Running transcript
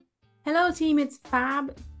Hello team, it's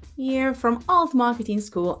Fab here from Alt Marketing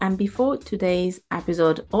School, and before today's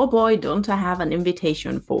episode, oh boy, don't I have an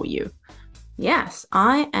invitation for you. Yes,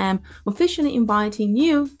 I am officially inviting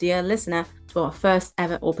you, dear listener, to our first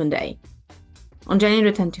ever open day. On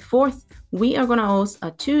January 24th, we are going to host a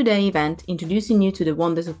 2-day event introducing you to the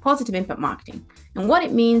wonders of positive impact marketing and what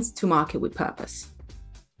it means to market with purpose.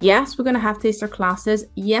 Yes, we're going to have taster classes.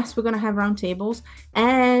 Yes, we're going to have roundtables.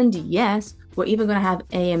 And yes, we're even going to have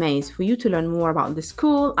AMAs for you to learn more about the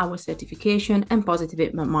school, our certification, and positive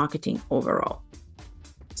impact marketing overall.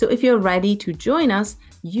 So if you're ready to join us,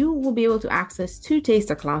 you will be able to access 2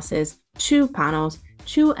 taster classes, 2 panels,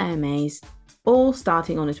 2 AMAs, all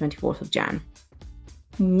starting on the 24th of Jan.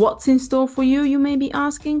 What's in store for you, you may be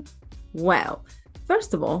asking? Well,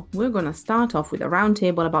 first of all, we're going to start off with a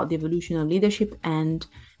roundtable about the evolution of leadership and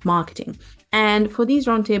marketing. And for these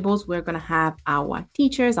roundtables, we're going to have our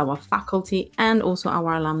teachers, our faculty, and also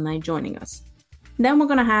our alumni joining us. Then we're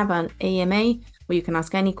going to have an AMA where you can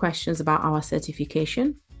ask any questions about our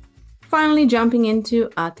certification. Finally, jumping into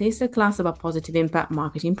a taster class about positive impact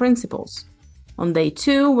marketing principles. On day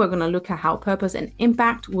 2, we're going to look at how purpose and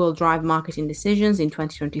impact will drive marketing decisions in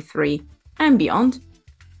 2023 and beyond.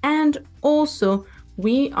 And also,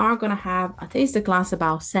 we are going to have a taster class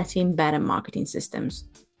about setting better marketing systems.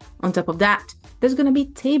 On top of that, there's going to be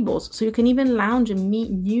tables, so you can even lounge and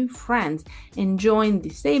meet new friends and join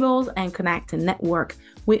these tables and connect and network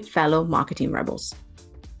with fellow marketing rebels.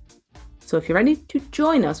 So if you're ready to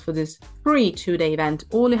join us for this free 2-day event,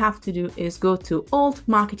 all you have to do is go to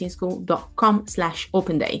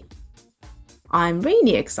altmarketingschool.com/open day. I'm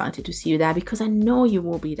really excited to see you there because I know you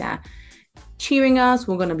will be there cheering us.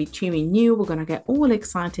 We're going to be cheering you. We're going to get all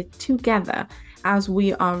excited together as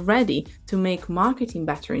we are ready to make marketing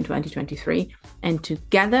better in 2023. And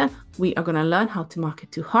together, we are going to learn how to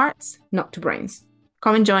market to hearts, not to brains.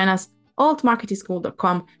 Come and join us,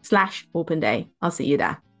 altmarketingschool.com/open day. I'll see you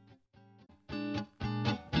there.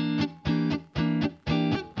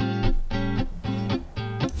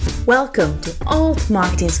 Welcome to Alt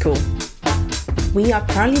Marketing School. We are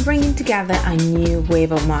proudly bringing together a new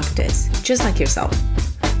wave of marketers, just like yourself.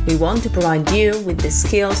 We want to provide you with the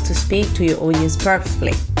skills to speak to your audience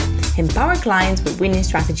perfectly, empower clients with winning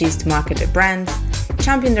strategies to market their brands,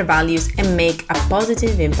 champion their values, and make a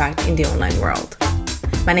positive impact in the online world.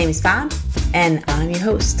 My name is Fab, and I'm your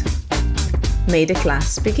host. May the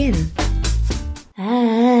class begin.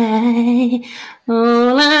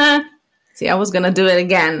 See, I was going to do it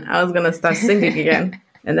again. I was going to start singing again.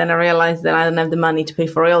 And then I realized that I don't have the money to pay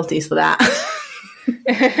for royalties for that.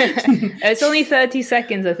 It's only 30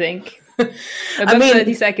 seconds, I think. Above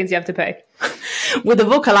 30 seconds you have to pay. With the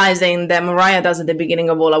vocalizing that Mariah does at the beginning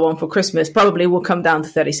of All I Want for Christmas, probably will come down to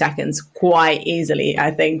 30 seconds quite easily,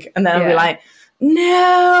 I think. And then I'll be like,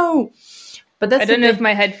 no! But that's I don't know if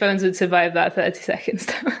my headphones would survive that 30 seconds.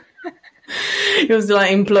 It was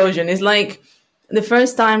like implosion. It's like the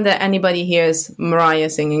first time that anybody hears Mariah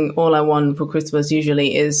singing All I Want for Christmas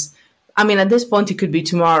usually is, I mean, at this point it could be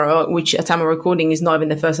tomorrow, which at time of recording is not even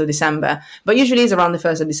the 1st of December, but usually it's around the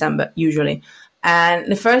 1st of December, usually.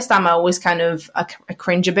 And the first time I always kind of I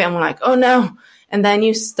cringe a bit. I'm like, oh no. And then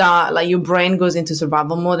you start, like your brain goes into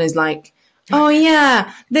survival mode. And it's like, oh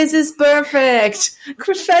yeah, this is perfect.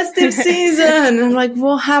 Festive season. And I'm like,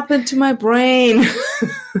 what happened to my brain?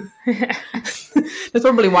 That's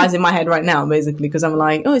probably why it's in my head right now, basically, because I'm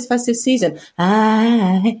like, oh, it's festive season.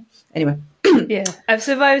 Anyway. Yeah, I've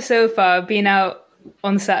survived so far. I've been out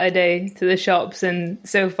on Saturday to the shops, and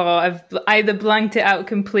so far I've either blanked it out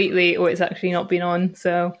completely or it's actually not been on.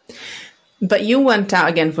 So, but you went out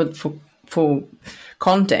again for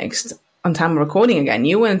context on time of recording again.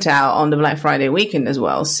 You went out on the Black Friday weekend as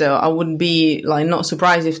well. So I would be like not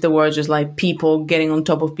surprised if there were just like people getting on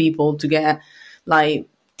top of people to get like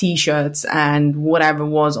T-shirts and whatever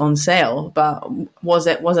was on sale. But was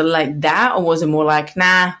it like that, or was it more like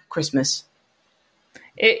Christmas?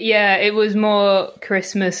 It was more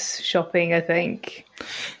Christmas shopping, I think.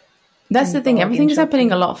 That's the thing. Everything is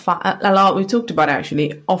happening a lot. We talked about it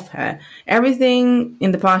actually off her. Everything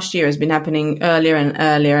in the past year has been happening earlier and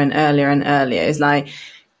earlier and earlier and earlier. It's like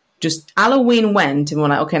just Halloween went and we're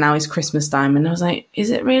like, okay, now it's Christmas time. And I was like,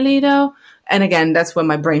 is it really though? And again, that's when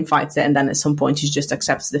my brain fights it. And then at some point, she just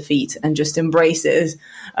accepts defeat and just embraces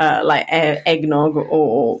like eggnog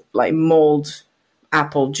or like mulled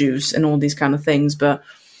apple juice and all these kind of things. But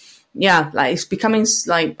yeah, like it's becoming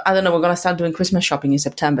like, I don't know, we're going to start doing Christmas shopping in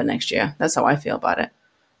September next year. That's how I feel about it.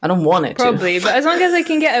 I don't want it Probably, but as long as I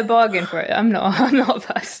can get a bargain for it, I'm not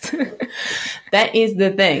fussed. That is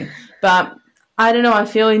the thing. But I don't know, I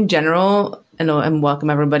feel in general, and welcome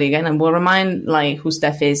everybody again. And we'll remind who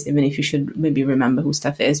Steph is, even if you should maybe remember who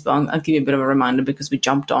Steph is. But I'll give you a bit of a reminder because we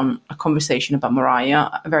jumped on a conversation about Mariah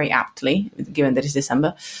very aptly, given that it's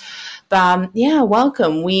December. But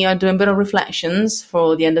welcome. We are doing a bit of reflections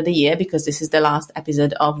for the end of the year because this is the last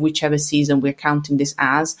episode of whichever season we're counting this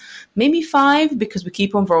as. Maybe 5 because we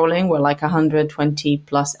keep on rolling. We're 120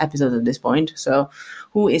 plus episodes at this point. So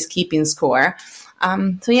who is keeping score?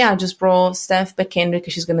 I just brought Steph back in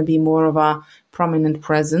because she's going to be more of a prominent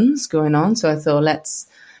presence going on. So I thought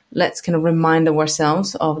let's kind of remind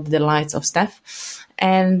ourselves of the delights of Steph.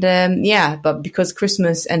 And but because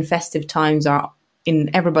Christmas and festive times are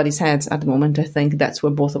in everybody's heads at the moment, I think that's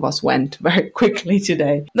where both of us went very quickly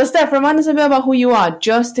today. But Steph, remind us a bit about who you are,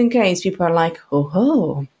 just in case people are like,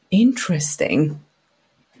 oh, interesting.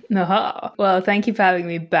 Aha. Well, thank you for having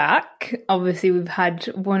me back. Obviously, we've had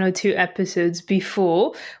 1 or 2 episodes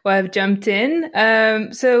before where I've jumped in.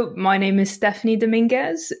 So my name is Stephanie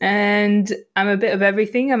Dominguez, and I'm a bit of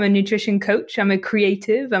everything. I'm a nutrition coach. I'm a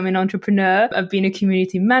creative. I'm an entrepreneur. I've been a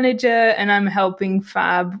community manager, and I'm helping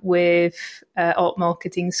Fab with Alt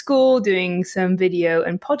Marketing School, doing some video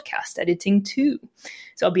and podcast editing too.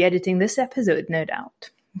 So I'll be editing this episode, no doubt.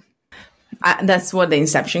 That's what the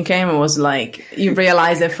inception came. It was like you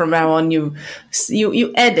realize that from now on you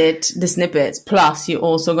edit the snippets, plus you're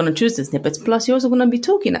also going to choose the snippets, plus you're also going to be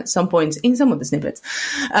talking at some points in some of the snippets.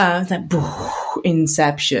 It's like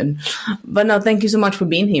inception. But no, thank you so much for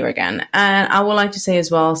being here again. And I would like to say as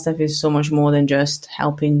well, Steph is so much more than just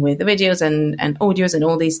helping with the videos and audios and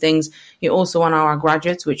all these things. You're also one of our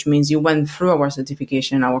graduates, which means you went through our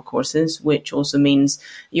certification and our courses, which also means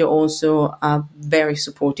you're also a very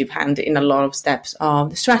supportive hand in a lot of steps of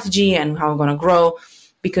the strategy and how we're going to grow,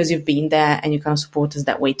 because you've been there and you kind of support us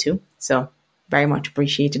that way too. So very much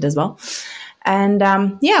appreciated as well. And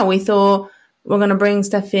we thought we're going to bring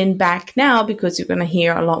Steph back now because you're going to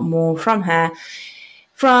hear a lot more from her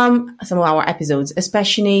from some of our episodes,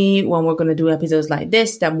 especially when we're going to do episodes like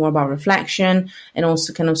this that are more about reflection and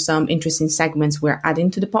also kind of some interesting segments we're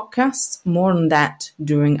adding to the podcast. More on that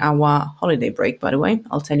during our holiday break, by the way.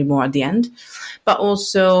 I'll tell you more at the end. But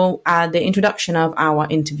also the introduction of our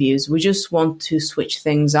interviews. We just want to switch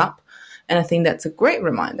things up. And I think that's a great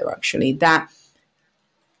reminder, actually, that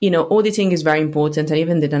auditing is very important. I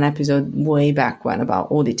even did an episode way back when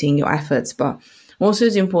about auditing your efforts, but also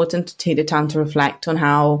it's important to take the time to reflect on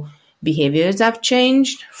how behaviors have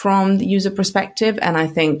changed from the user perspective. And I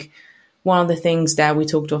think one of the things that we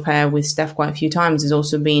talked of here with Steph quite a few times has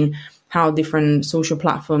also been how different social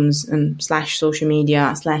platforms and / social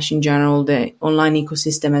media / in general, the online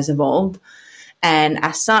ecosystem has evolved. And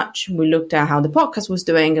as such, we looked at how the podcast was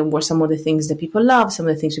doing and what some of the things that people love, some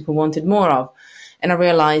of the things people wanted more of. And I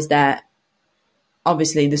realized that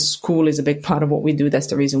obviously the school is a big part of what we do. That's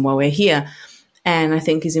the reason why we're here. And I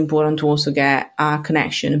think it's important to also get a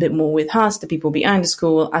connection a bit more with us, the people behind the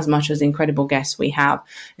school, as much as the incredible guests we have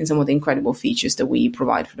and some of the incredible features that we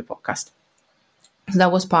provide for the podcast. So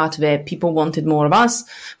that was part of it. People wanted more of us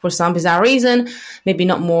for some bizarre reason. Maybe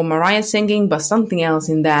not more Mariah singing, but something else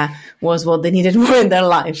in there was what they needed more in their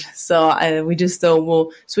life. So we just thought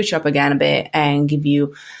we'll switch up again a bit and give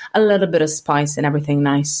you a little bit of spice and everything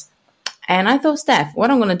nice. And I thought, Steph, what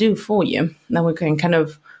I'm going to do for you, now we can kind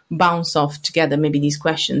of bounce off together maybe these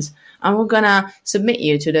questions, and we're gonna submit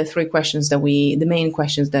you to the 3 questions the main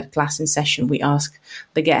questions that class in session we ask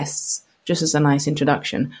the guests, just as a nice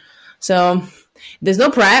introduction. So there's no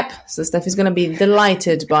prep, so Steph is gonna be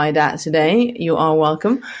delighted by that today. You are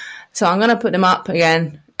welcome. So I'm gonna put them up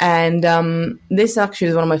again, and this actually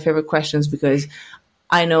is one of my favorite questions because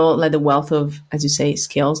I know the wealth of, as you say,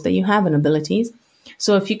 skills that you have and abilities.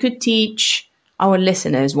 So if you could teach our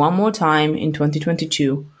listeners one more time in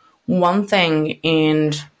 2022 one thing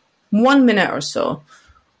in 1 minute or so,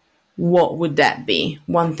 what would that be?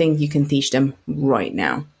 One thing you can teach them right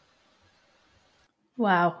now.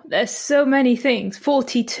 Wow, there's so many things.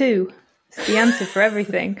 42 is the answer for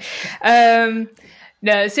everything.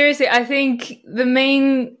 No, seriously, I think the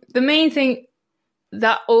main thing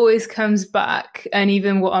that always comes back, and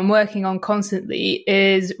even what I'm working on constantly,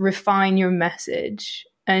 is refine your message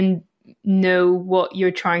and know what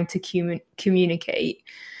you're trying to communicate.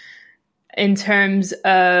 In terms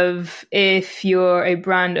of if you're a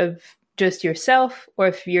brand of just yourself, or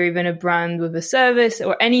if you're even a brand with a service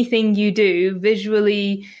or anything you do,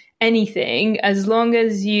 visually anything, as long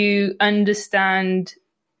as you understand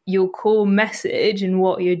your core message and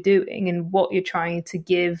what you're doing and what you're trying to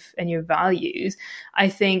give and your values, I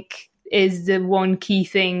think is the one key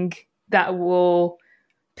thing that will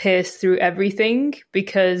pierce through everything,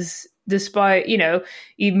 because despite,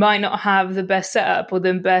 you might not have the best setup or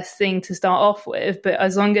the best thing to start off with, but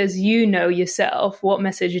as long as you know yourself what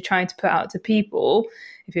message you're trying to put out to people,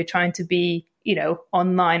 if you're trying to be,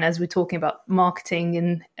 online, as we're talking about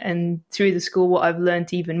marketing and through the school, what I've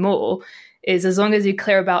learned even more is as long as you're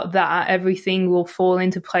clear about that, everything will fall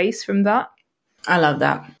into place from that. I love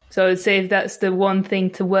that. So I'd say if that's the one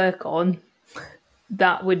thing to work on,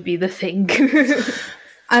 that would be the thing.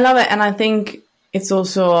 I love it. And I think it's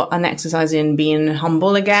also an exercise in being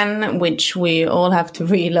humble again, which we all have to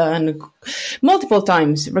relearn multiple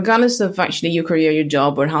times, regardless of actually your career, your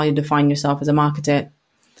job, or how you define yourself as a marketer.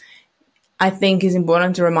 I think it's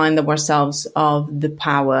important to remind ourselves of the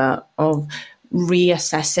power of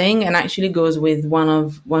reassessing, and actually goes with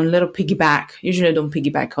one little piggyback. Usually I don't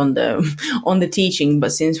piggyback on the teaching,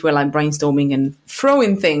 but since we're like brainstorming and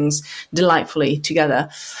throwing things delightfully together,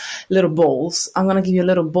 little balls, I'm going to give you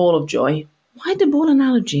a little ball of joy. Why the ball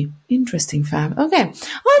analogy? Interesting, Fab. Okay,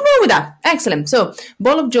 I'll go with that. Excellent. So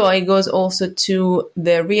ball of joy goes also to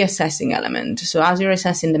the reassessing element. So as you're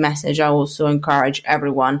assessing the message, I also encourage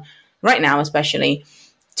everyone right now, especially,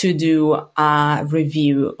 to do a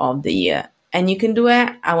review of the year. And you can do it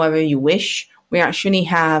however you wish. We actually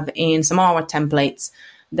have in some of our templates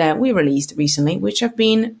that we released recently, which have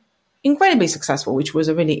been incredibly successful, which was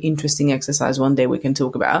a really interesting exercise one day we can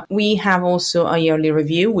talk about. We have also a yearly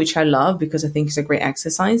review, which I love because I think it's a great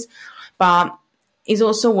exercise, but it's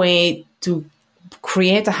also a way to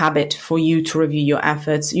create a habit for you to review your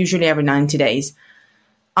efforts, usually every 90 days.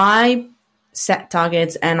 I set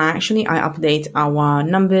targets and I update our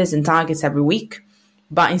numbers and targets every week.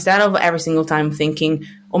 But instead of every single time thinking,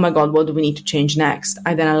 oh my God, what do we need to change next?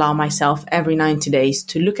 I then allow myself every 90 days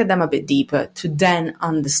to look at them a bit deeper, to then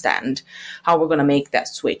understand how we're going to make that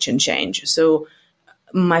switch and change. So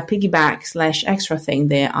my piggyback / extra thing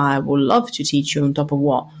there I would love to teach you on top of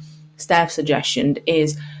what Steph suggested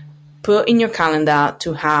is put in your calendar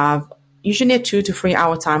to have usually a 2 to 3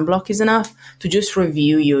 hour time block is enough to just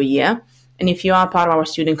review your year. And if you are part of our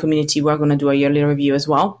student community, we're going to do a yearly review as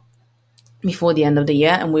well before the end of the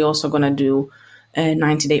year. And we're also going to do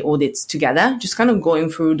 90-day audits together, just kind of going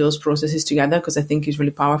through those processes together because I think it's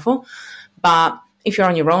really powerful. But if you're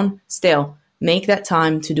on your own, still make that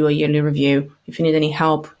time to do a yearly review. If you need any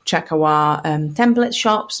help, check our template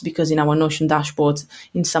shops, because in our Notion dashboards,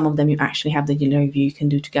 in some of them, you actually have the yearly review you can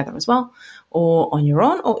do together as well, or on your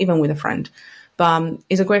own, or even with a friend. But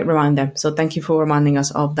it's a great reminder. So thank you for reminding us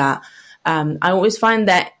of that. I always find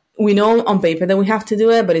that we know on paper that we have to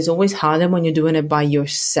do it, but it's always harder when you're doing it by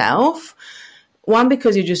yourself. One,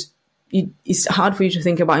 because it's hard for you to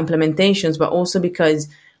think about implementations, but also because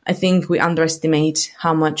I think we underestimate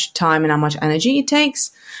how much time and how much energy it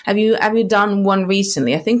takes. Have you done one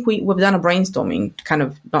recently? I think we've done a brainstorming, kind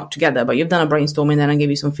of not together, but you've done a brainstorming and I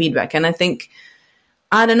gave you some feedback. And I think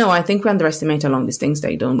we underestimate how long these things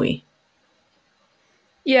take, don't we?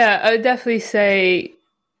 Yeah, I would definitely say,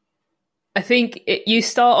 I think you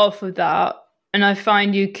start off with that, and I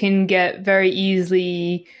find you can get very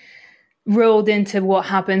easily rolled into what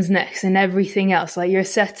happens next and everything else, like your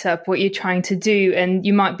setup, what you're trying to do, and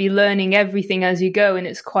you might be learning everything as you go, and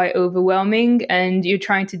it's quite overwhelming. And you're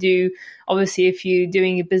trying to do, obviously, if you're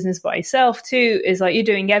doing a business by yourself too, is like you're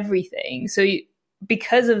doing everything. So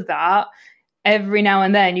because of that, every now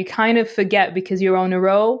and then you kind of forget because you're on a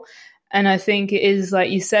roll. And I think it is,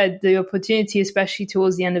 like you said, the opportunity, especially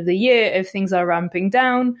towards the end of the year, if things are ramping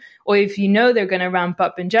down, or if you know they're going to ramp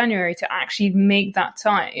up in January, to actually make that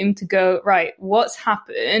time to go, right, what's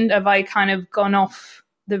happened? Have I kind of gone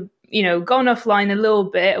offline a little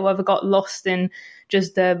bit, or have I got lost in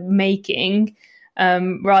just the making,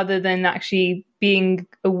 rather than actually being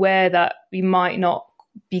aware that you might not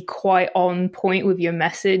be quite on point with your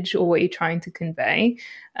message or what you're trying to convey.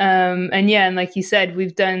 And like you said,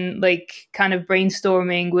 we've done like kind of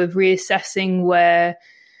brainstorming with reassessing where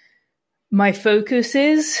my focus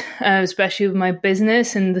is, especially with my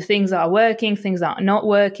business and the things that are working, things that are not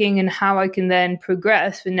working, and how I can then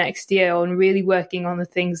progress for next year on really working on the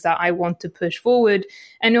things that I want to push forward,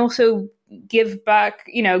 and also give back,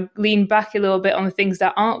 lean back a little bit on the things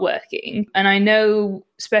that aren't working. And I know,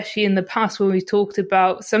 especially in the past when we talked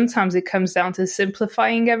about, sometimes it comes down to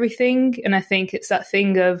simplifying everything. And I think it's that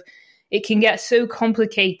thing of, it can get so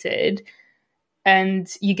complicated and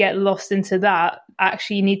you get lost into that.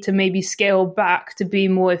 Actually, you need to maybe scale back to be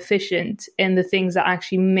more efficient in the things that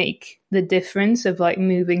actually make the difference of like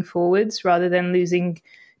moving forwards, rather than losing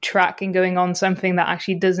track and going on something that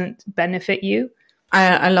actually doesn't benefit you.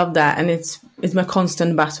 I love that. And it's my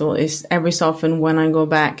constant battle. Is every so often when I go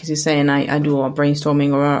back, as you say, and I do a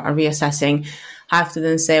brainstorming or a reassessing, I have to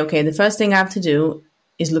then say, okay, the first thing I have to do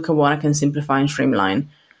is look at what I can simplify and streamline,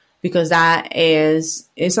 because that is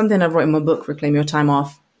something I wrote in my book, Reclaim Your Time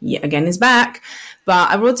Off. Yet again, is back, but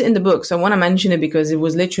I wrote it in the book. So I want to mention it because it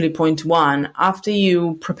was literally point one. After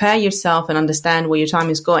you prepare yourself and understand where your time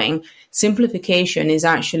is going, simplification is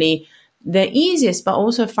actually the easiest, but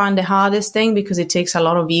also I find the hardest thing, because it takes a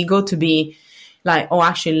lot of ego to be like, oh,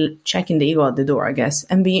 actually checking the ego at the door, I guess,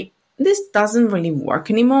 and be, this doesn't really work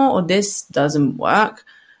anymore, or this doesn't work.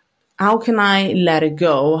 How can I let it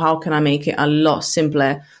go? How can I make it a lot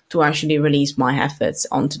simpler to actually release my efforts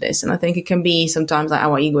onto this? And I think it can be sometimes like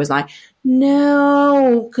our ego is like,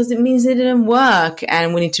 no, because it means it didn't work.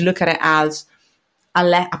 And we need to look at it as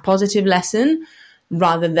a positive lesson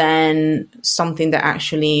rather than something that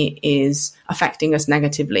actually is affecting us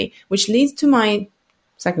negatively, which leads to my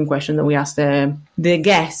second question that we asked the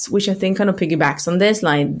guests, which I think kind of piggybacks on this,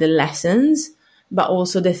 like the lessons, but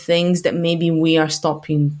also the things that maybe we are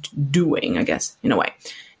stopping doing, I guess, in a way.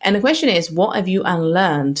 And the question is, what have you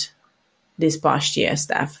unlearned this past year,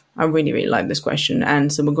 Steph? I really, really like this question.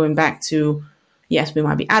 And so we're going back to, yes, we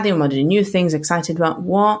might be adding, we might do new things, excited about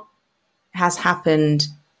what has happened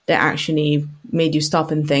that actually made you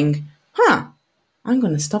stop and think, I'm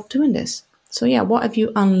going to stop doing this. So yeah, what have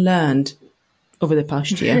you unlearned over the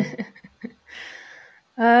past year?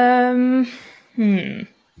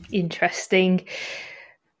 Interesting.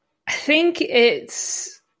 I think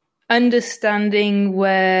it's understanding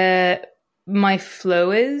where my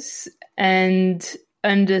flow is and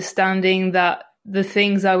understanding that the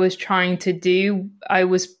things I was trying to do, there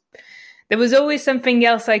was always something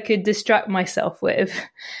else I could distract myself with,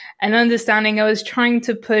 and understanding I was trying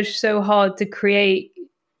to push so hard to create,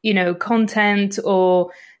 content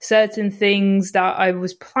or certain things that I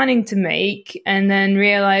was planning to make, and then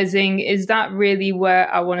realizing, is that really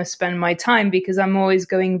where I want to spend my time? Because I'm always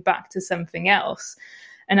going back to something else.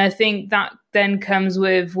 And I think that then comes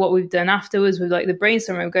with what we've done afterwards with like the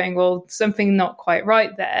brainstorming of going, well, something not quite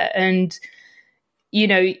right there. And,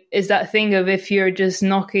 is that thing of, if you're just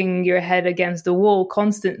knocking your head against the wall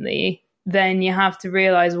constantly, then you have to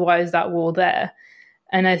realize, why is that wall there?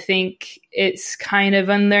 And I think it's kind of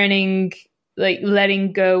unlearning, like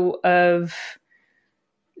letting go of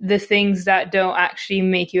the things that don't actually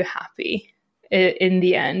make you happy in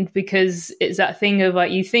the end, because it's that thing of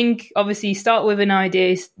like, you think, obviously you start with an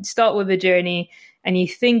idea, start with a journey, and you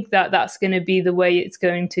think that that's going to be the way it's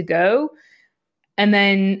going to go. And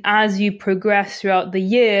then as you progress throughout the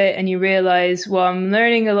year and you realize, well, I'm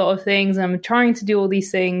learning a lot of things, I'm trying to do all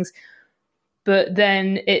these things, but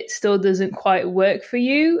then it still doesn't quite work for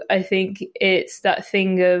you. I think it's that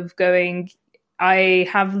thing of going, I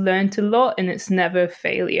have learned a lot and it's never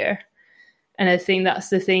failure. And I think that's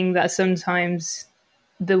the thing, that sometimes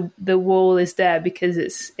the wall is there because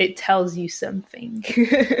it tells you something.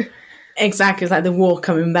 Exactly. It's like the wall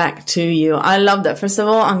coming back to you. I love that. First of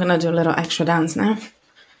all, I'm going to do a little extra dance now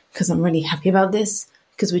because I'm really happy about this,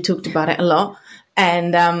 because we talked about it a lot.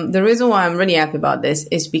 And the reason why I'm really happy about this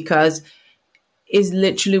is because it's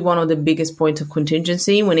literally one of the biggest points of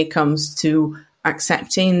contingency when it comes to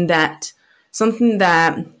accepting that something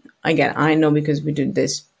that, again, I know because we do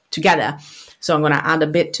this together. So I'm going to add a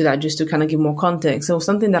bit to that just to kind of give more context. So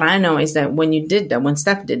something that I know is that when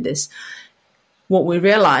Steph did this, what we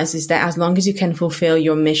realized is that as long as you can fulfill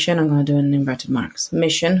your mission, I'm going to do it in inverted marks,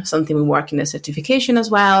 mission, something we work in the certification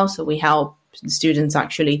as well. So we help the students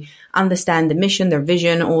actually understand the mission, their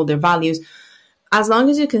vision, all their values. As long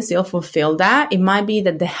as you can still fulfill that, it might be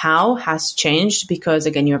that the how has changed because,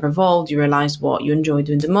 again, you have evolved, you realize what you enjoy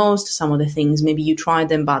doing the most. Some of the things, maybe you tried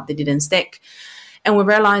them, but they didn't stick. And we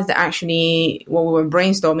realized that actually when we were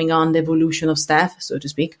brainstorming on the evolution of Steph, so to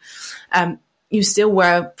speak, you still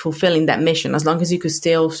were fulfilling that mission. As long as you could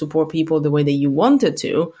still support people the way that you wanted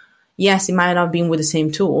to. Yes, it might not have been with the same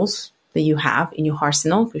tools that you have in your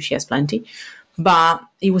arsenal, because she has plenty, but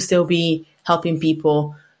it will still be helping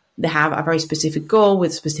people that have a very specific goal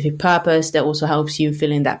with a specific purpose that also helps you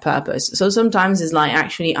fill in that purpose. So sometimes it's like,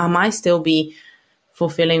 actually, I might still be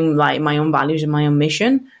fulfilling like my own values and my own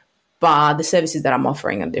mission, but the services that I'm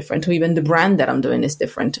offering are different, or even the brand that I'm doing is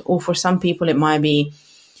different. Or for some people, it might be,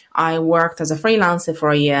 I worked as a freelancer for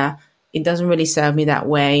a year. It doesn't really serve me that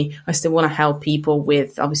way. I still want to help people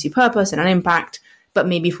with obviously purpose and an impact, but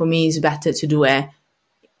maybe for me, it's better to do it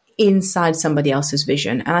inside somebody else's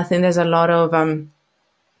vision. And I think there's a lot of,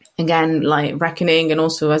 again, like reckoning, and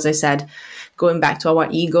also, as I said, going back to our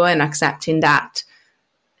ego and accepting that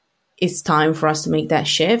it's time for us to make that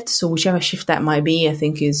shift. So whichever shift that might be, I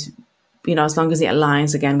think is, as long as it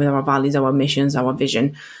aligns again with our values, our missions, our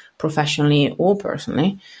vision, professionally or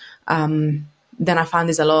personally, then I find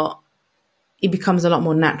it's a lot it becomes a lot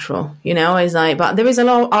more natural, you know. It's like, but there is a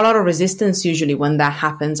lot of resistance usually when that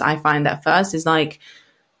happens. I find at first, it's like,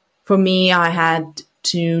 for me, I had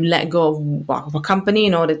to let go of a company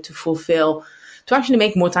in order to actually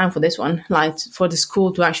make more time for this one. Like, for the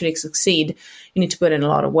school to actually succeed, you need to put in a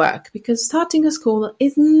lot of work, because starting a school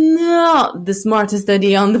is not the smartest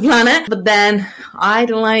idea on the planet. But then I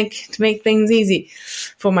don't like to make things easy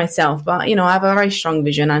for myself. But, you know, I have a very strong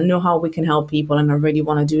vision. I know how we can help people, and I really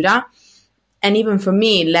want to do that. And even for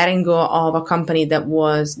me, letting go of a company that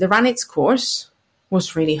ran its course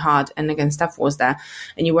was really hard. And again, Steph was there,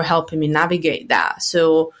 and you were helping me navigate that.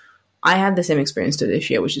 So I had the same experience to this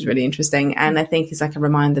year, which is really interesting. And I think it's like a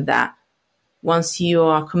reminder that once you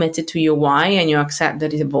are committed to your why and you accept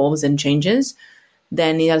that it evolves and changes,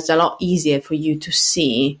 then it's a lot easier for you to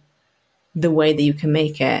see the way that you can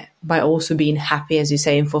make it by also being happy, as you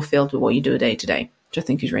say, and fulfilled with what you do day to day, which I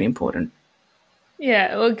think is really important.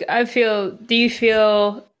 Yeah, well, do you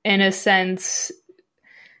feel in a sense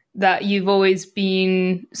that you've always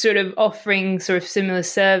been sort of offering sort of similar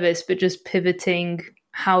service, but just pivoting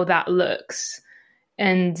how that looks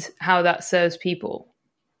and how that serves people?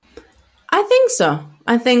 I think so.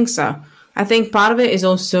 I think part of it is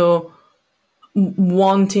also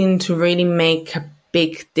wanting to really make a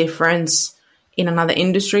big difference in another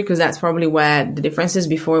industry, because that's probably where the difference is.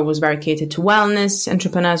 Before, it was very catered to wellness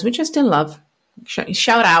entrepreneurs, which I still love.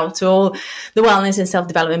 Shout out to all the wellness and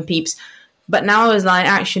self-development peeps. But now it's like,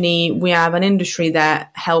 actually, we have an industry that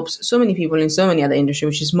helps so many people in so many other industries,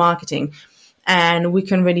 which is marketing. And we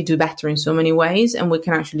can really do better in so many ways. And we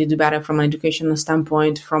can actually do better from an educational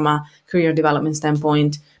standpoint, from a career development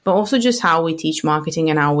standpoint, but also just how we teach marketing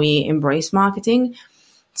and how we embrace marketing.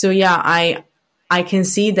 So yeah, I can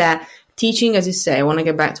see that teaching, as you say, I want to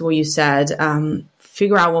get back to what you said,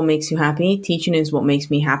 figure out what makes you happy. Teaching is what makes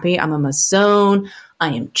me happy. I'm in my zone.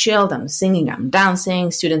 I am chilled. I'm singing. I'm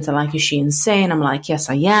dancing. Students are like, is she insane? I'm like, yes,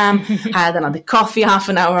 I am. I had another coffee half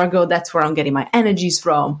an hour ago. That's where I'm getting my energies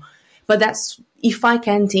from. But that's, if I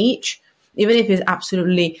can teach, even if it's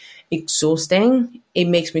absolutely exhausting, it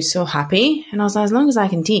makes me so happy. And I was like, as long as I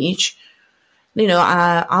can teach, you know,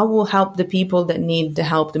 I will help the people that need the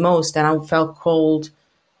help the most. And I felt called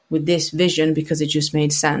with this vision because it just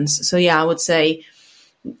made sense. So yeah, I would say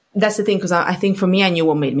that's the thing, because I think for me, I knew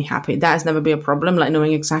what made me happy. That has never been a problem. Like,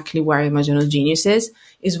 knowing exactly where my zone of genius is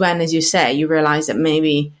when, as you say, you realize that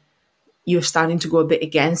maybe you're starting to go a bit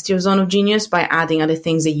against your zone of genius by adding other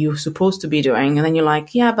things that you're supposed to be doing. And then you're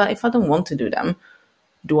like, yeah, but if I don't want to do them,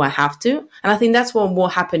 do I have to? And I think that's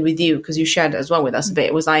what happened with you, because you shared as well with us a bit.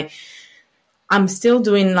 It was like, I'm still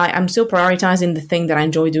prioritizing the thing that I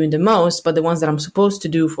enjoy doing the most, but the ones that I'm supposed to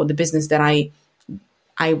do for the business that I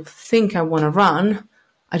think I want to run,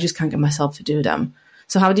 I just can't get myself to do them.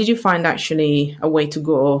 So how did you find actually a way to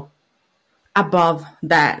go above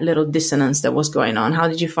that little dissonance that was going on? How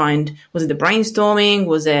did you find, was it the brainstorming?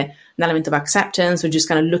 Was it an element of acceptance, or just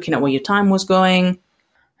kind of looking at where your time was going?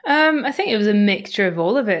 I think it was a mixture of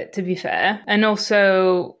all of it, to be fair. And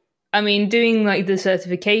also, I mean, doing like the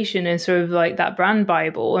certification and sort of like that brand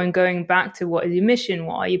Bible, and going back to what is your mission,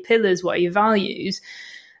 what are your pillars, what are your values,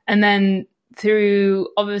 and then through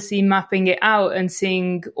obviously mapping it out and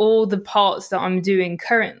seeing all the parts that I'm doing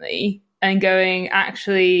currently and going,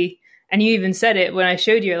 actually, and you even said it when I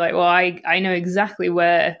showed you, like, well, I know exactly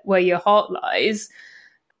where your heart lies.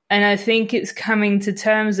 And I think it's coming to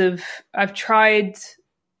terms of, I've tried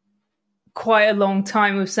quite a long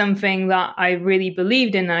time with something that I really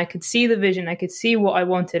believed in, and I could see the vision, I could see what I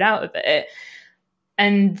wanted out of it.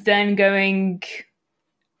 And then going,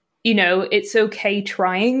 you know, it's okay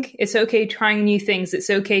trying. It's okay trying new things. It's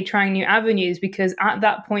okay trying new avenues, because at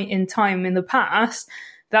that point in time in the past,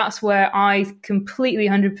 that's where I completely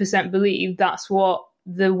 100% believed that's what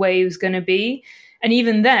the way was going to be. And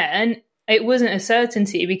even then, it wasn't a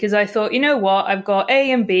certainty, because I thought, you know what, I've got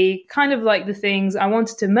A and B, kind of like the things. I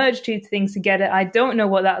wanted to merge two things together. I don't know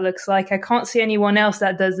what that looks like. I can't see anyone else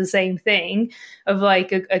that does the same thing, of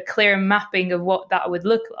like a clear mapping of what that would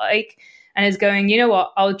look like. And it's going, you know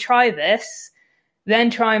what, I'll try this, then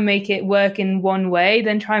try and make it work in one way,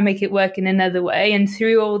 then try and make it work in another way. And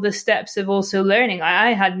through all the steps of also learning,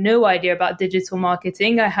 I had no idea about digital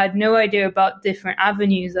marketing. I had no idea about different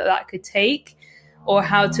avenues that could take, or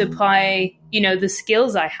how to apply, you know, the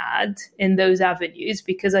skills I had in those avenues,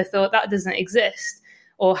 because I thought that doesn't exist.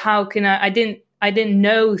 Or how can I didn't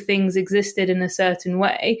know things existed in a certain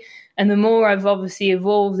way. And the more I've obviously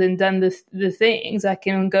evolved and done the things, I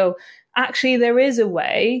can go, actually, there is a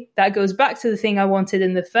way that goes back to the thing I wanted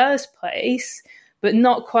in the first place, but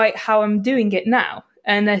not quite how I'm doing it now.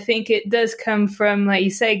 And I think it does come from, like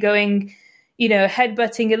you say, going,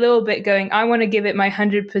 headbutting a little bit, going, I want to give it my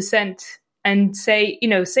 100% and say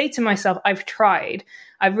to myself, I've tried.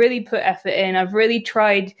 I've really put effort in. I've really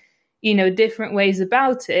tried, different ways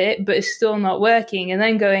about it, but it's still not working. And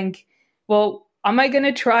then going, well, am I going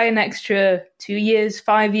to try an extra 2 years,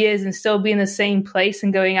 5 years and still be in the same place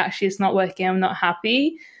and going, actually, it's not working, I'm not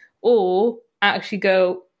happy? Or actually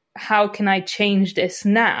go, how can I change this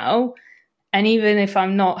now? And even if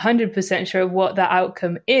I'm not 100% sure of what that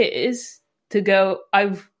outcome is, to go,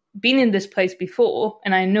 I've been in this place before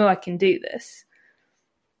and I know I can do this.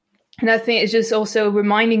 And I think it's just also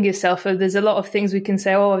reminding yourself of there's a lot of things we can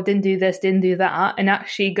say, oh, I didn't do this, didn't do that. And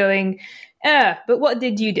actually going, but what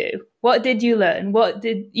did you do? What did you learn?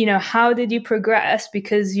 How did you progress?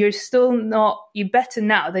 Because you're better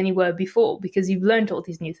now than you were before because you've learned all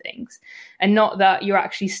these new things, and not that you're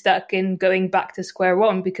actually stuck in going back to square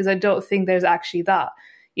one, because I don't think there's actually that.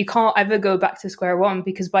 You can't ever go back to square one,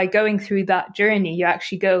 because by going through that journey, you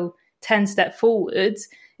actually go 10 steps forwards.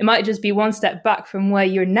 It might just be 1 step back from where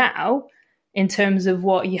you're now in terms of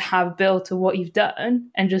what you have built or what you've done,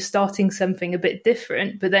 and just starting something a bit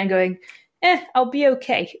different, but then going, I'll be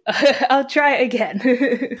okay. I'll try it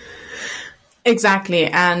again. Exactly.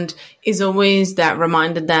 And it's always that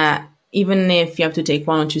reminder that even if you have to take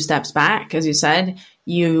 1 or 2 steps back, as you said,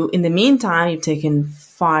 in the meantime, you've taken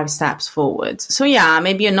 5 steps forwards. So yeah,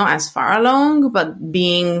 maybe you're not as far along, but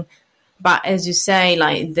as you say,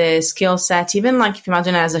 like the skill set, even like if you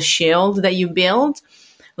imagine it as a shield that you build,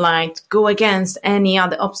 like go against any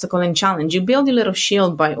other obstacle and challenge. You build your little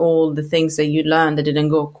shield by all the things that you learned that didn't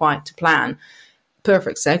go quite to plan.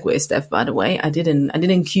 Perfect segue, Steph, by the way. I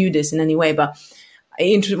didn't cue this in any way, but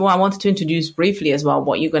I wanted to introduce briefly as well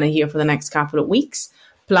what you're going to hear for the next couple of weeks,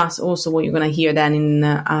 plus also what you're going to hear then in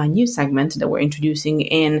a new segment that we're introducing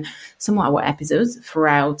in some of our episodes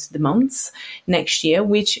throughout the months next year,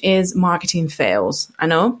 which is marketing fails. I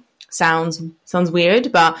know. Sounds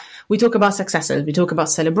weird, but we talk about successes. We talk about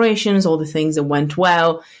celebrations, all the things that went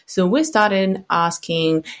well. So we started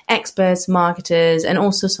asking experts, marketers, and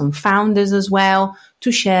also some founders as well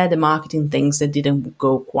to share the marketing things that didn't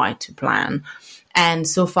go quite to plan. And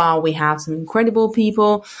so far we have some incredible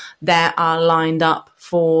people that are lined up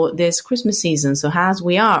for this Christmas season. So as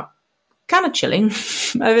we are kind of chilling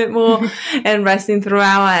a bit more and resting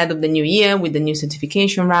throughout ahead of the new year with the new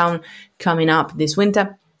certification round coming up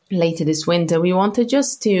later this winter, we wanted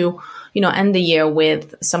just to, end the year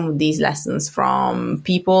with some of these lessons from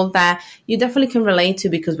people that you definitely can relate to,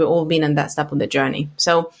 because we've all been in that step of the journey.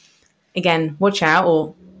 So again, watch out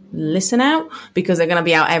or listen out, because they're going to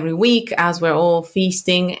be out every week as we're all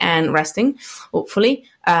feasting and resting. Hopefully,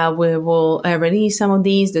 we will release some of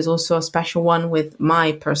these. There's also a special one with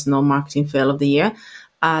my personal marketing fail of the year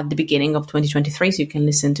at the beginning of 2023. So you can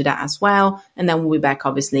listen to that as well. And then we'll be back,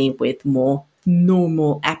 obviously, with more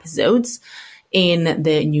normal episodes in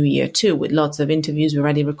the new year too, with lots of interviews. We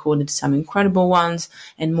already recorded some incredible ones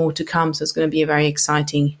and more to come. So it's going to be a very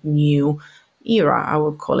exciting new era, I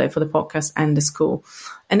would call it, for the podcast and the school.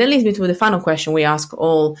 And that leads me to the final question we ask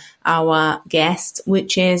all our guests,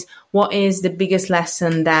 which is, what is the biggest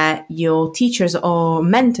lesson that your teachers or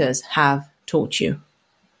mentors have taught you?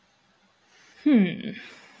 I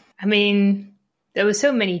mean, there were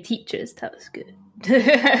so many teachers. That was good.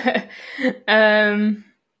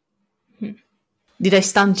 Did I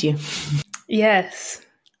stunt you? Yes.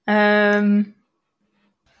 We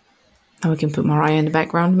can put Mariah in the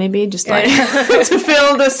background, maybe, just like to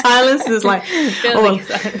fill the silence. There's like,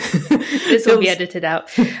 this will be edited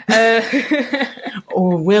out.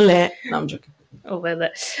 Or will it? No, I'm joking. Or will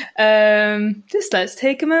it? Just let's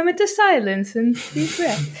take a moment of silence and deep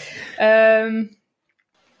breath.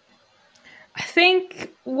 I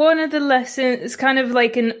think one of the lessons is kind of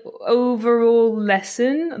like an overall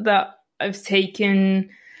lesson that I've taken,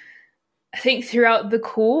 I think, throughout the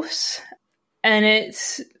course. And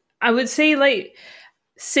it's, I would say, like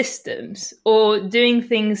systems, or doing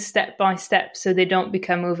things step by step so they don't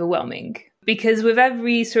become overwhelming. Because with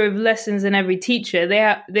every sort of lessons and every teacher,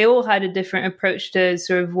 they all had a different approach to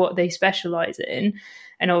sort of what they specialize in,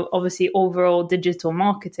 and obviously overall digital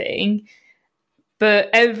marketing. But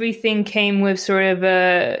everything came with sort of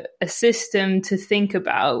a system to think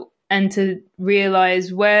about and to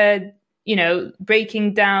realize where,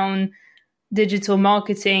 breaking down digital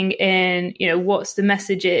marketing in, what's the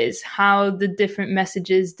messages, how the different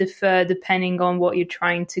messages differ depending on what you're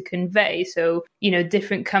trying to convey. So,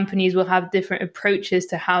 different companies will have different approaches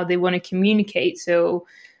to how they want to communicate. So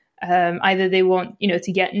either they want,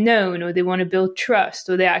 to get known, or they want to build trust,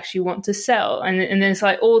 or they actually want to sell. And then it's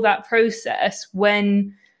like all that process,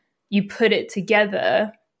 when you put it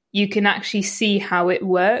together, you can actually see how it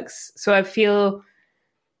works. So I feel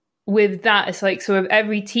with that, it's like, so if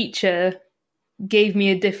every teacher gave me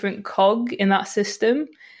a different cog in that system.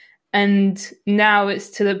 And now it's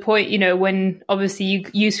to the point, you know, when obviously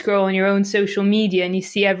you scroll on your own social media and you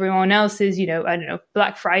see everyone else's, you know, I don't know,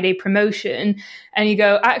 Black Friday promotion, and you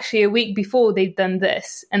go, actually, a week before they've done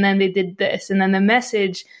this, and then they did this, and then the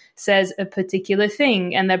message says a particular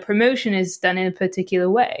thing, and their promotion is done in a particular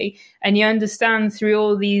way. And you understand through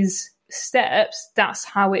all these steps, that's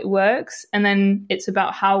how it works. And then it's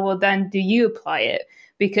about how well then do you apply it?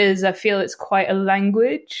 Because I feel it's quite a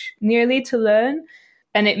language nearly to learn.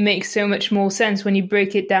 And it makes so much more sense when you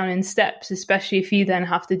break it down in steps, especially if you then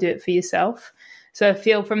have to do it for yourself. So I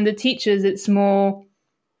feel from the teachers, it's more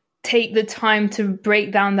take the time to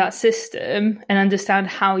break down that system and understand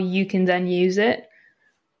how you can then use it.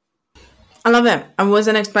 I love it. I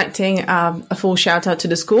wasn't expecting a full shout out to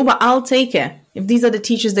the school, but I'll take it. If these are the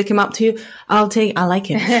teachers that came up to you, I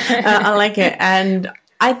like it. I like it. And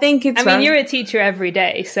I think it's... I mean, you're a teacher every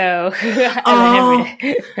day, so... every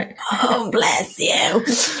day. Oh, bless you.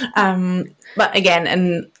 But again,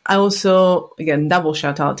 and I also, again, double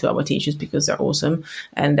shout out to our teachers because they're awesome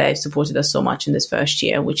and they've supported us so much in this first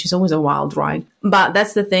year, which is always a wild ride. But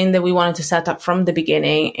that's the thing that we wanted to set up from the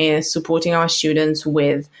beginning, is supporting our students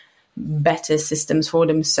with better systems for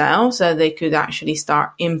themselves so they could actually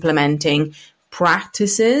start implementing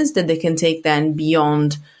practices that they can take then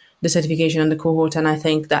beyond the certification and the cohort. And I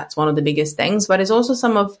think that's one of the biggest things. But it's also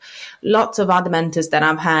lots of other mentors that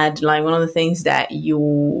I've had. Like, one of the things that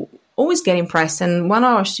you always get impressed, and one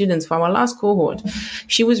of our students for our last cohort,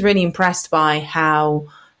 she was really impressed by how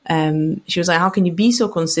she was like, how can you be so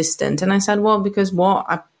consistent? And I said, well, because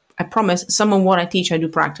I promise some of what I teach, I do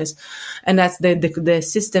practice. And that's the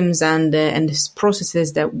systems and the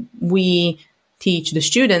processes that we teach the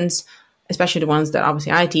students, especially the ones that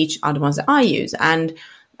obviously I teach, are the ones that I use. And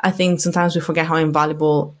I think sometimes we forget how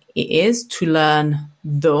invaluable it is to learn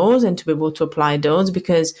those and to be able to apply those,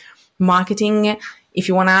 because marketing, if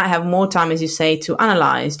you want to have more time, as you say, to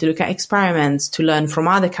analyze, to look at experiments, to learn from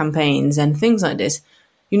other campaigns and things like this,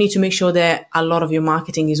 you need to make sure that a lot of your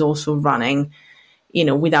marketing is also running, you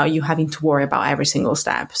know, without you having to worry about every single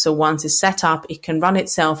step. So once it's set up, it can run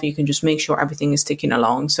itself. You can just make sure everything is ticking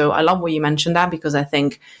along. So I love what you mentioned that, because I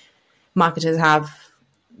think marketers have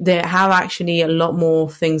actually a lot more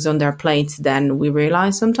things on their plates than we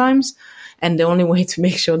realize sometimes. And the only way to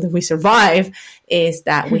make sure that we survive is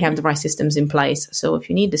that we have the right systems in place. So if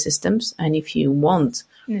you need the systems and if you want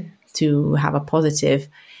to have a positive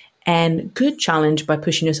and good challenge by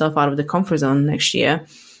pushing yourself out of the comfort zone next year,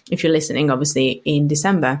 if you're listening, obviously, in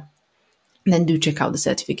December, then do check out the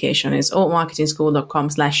certification. It's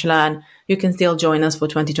altmarketingschool.com/learn. You can still join us for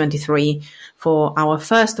 2023 for our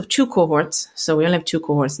first of 2 cohorts. So we only have 2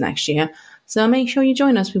 cohorts next year. So make sure you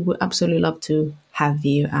join us. We would absolutely love to have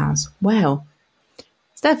you as well.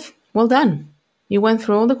 Steph, well done. You went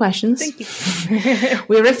through all the questions. Thank you.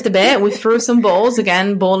 We riffed a bit. We threw some balls.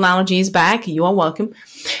 Again, ball analogy is back. You are welcome.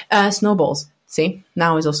 Snowballs. See,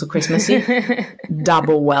 now is also Christmassy.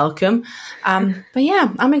 Double welcome. But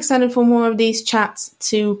yeah, I'm excited for more of these chats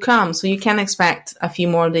to come. So you can expect a few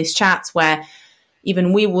more of these chats where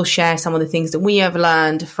even we will share some of the things that we have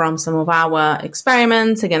learned from some of our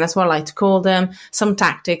experiments. Again, that's what I like to call them. Some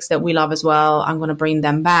tactics that we love as well. I'm going to bring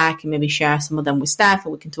them back and maybe share some of them with Steph,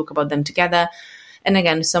 and we can talk about them together. And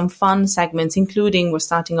again, some fun segments, including we're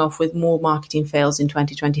starting off with more marketing fails in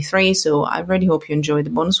 2023. So I really hope you enjoy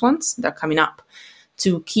the bonus ones that are coming up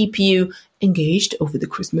to keep you engaged over the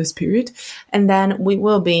Christmas period. And then we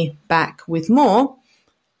will be back with more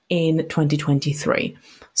in 2023.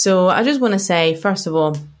 So I just want to say, first of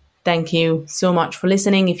all, thank you so much for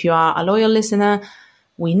listening. If you are a loyal listener,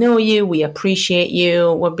 we know you, we appreciate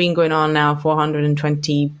you. We've been going on now for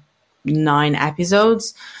 129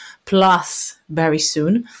 episodes. Plus very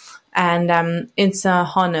soon. And it's a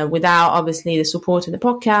honor. Without obviously the support of the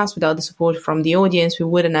podcast, without the support from the audience, we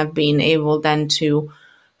wouldn't have been able then to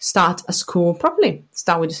start a school properly,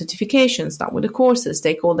 start with the certification, start with the courses,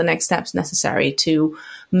 take all the next steps necessary to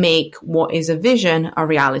make what is a vision a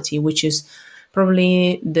reality, which is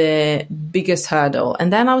probably the biggest hurdle.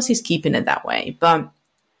 And then obviously is keeping it that way. But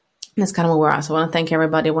that's kind of where we're at. So I want to thank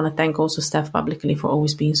everybody. I want to thank also Steph publicly for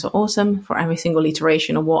always being so awesome, for every single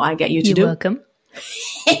iteration of what I get you to do. You're welcome.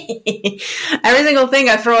 Every single thing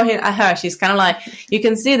I throw at her, she's kind of like, you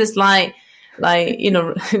can see this light, like, you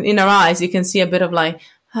know, in her eyes, you can see a bit of like,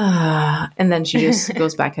 and then she just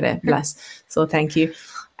goes back at it. Bless. So thank you.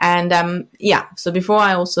 And yeah, so before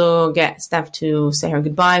I also get Steph to say her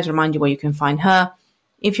goodbyes, remind you where you can find her.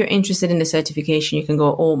 If you're interested in the certification, you can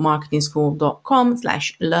go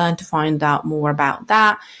allmarketingschool.com/learn to find out more about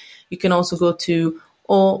that. You can also go to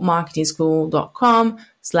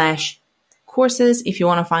allmarketingschool.com/courses if you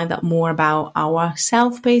want to find out more about our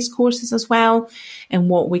self-paced courses as well and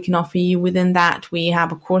what we can offer you within that. We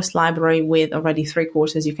have a course library with already 3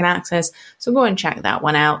 courses you can access, so go and check that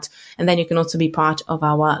one out. And then you can also be part of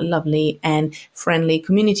our lovely and friendly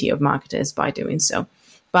community of marketers by doing so.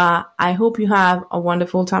 But I hope you have a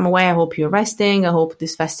wonderful time away. I hope you're resting. I hope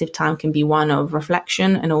this festive time can be one of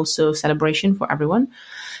reflection and also celebration for everyone.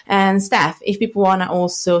 And Steph, if people want to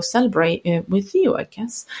also celebrate with you, I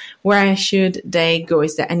guess, where should they go?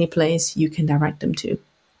 Is there any place you can direct them to?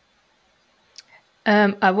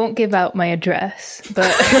 I won't give out my address, but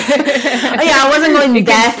oh, yeah, I wasn't going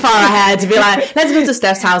that far ahead to be like, let's go to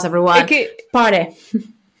Steph's house, everyone. Party.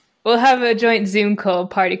 We'll have a joint Zoom call,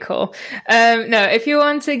 party call. No, if you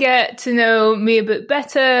want to get to know me a bit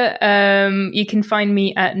better, you can find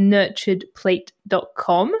me at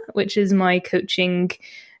nurturedplate.com, which is my coaching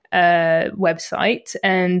website.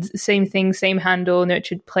 And same thing, same handle,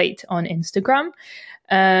 Nurtured Plate on Instagram.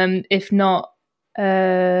 If not,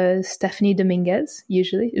 Stephanie Dominguez,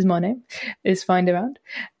 usually is my name, is find around.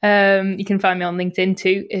 You can find me on LinkedIn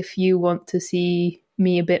too if you want to see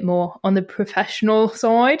me a bit more on the professional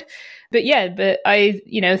side. But I,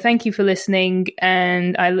 thank you for listening,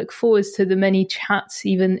 and I look forward to the many chats,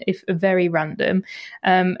 even if very random.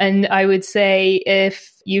 And I would say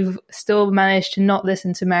if you've still managed to not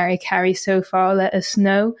listen to Mary Carey so far, let us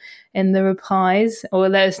know in the replies, or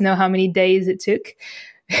let us know how many days it took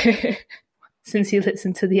since you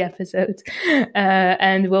listened to the episode.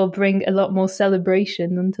 And we'll bring a lot more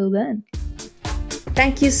celebration until then.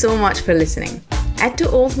 Thank you so much for listening. Head to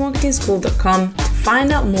altmarketingschool.com to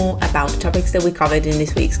find out more about the topics that we covered in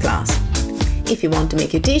this week's class. If you want to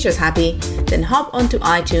make your teachers happy, then hop onto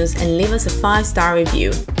iTunes and leave us a 5-star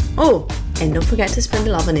review. Oh, and don't forget to spread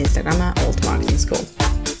the love on Instagram at Alt Marketing School.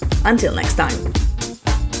 Until next time.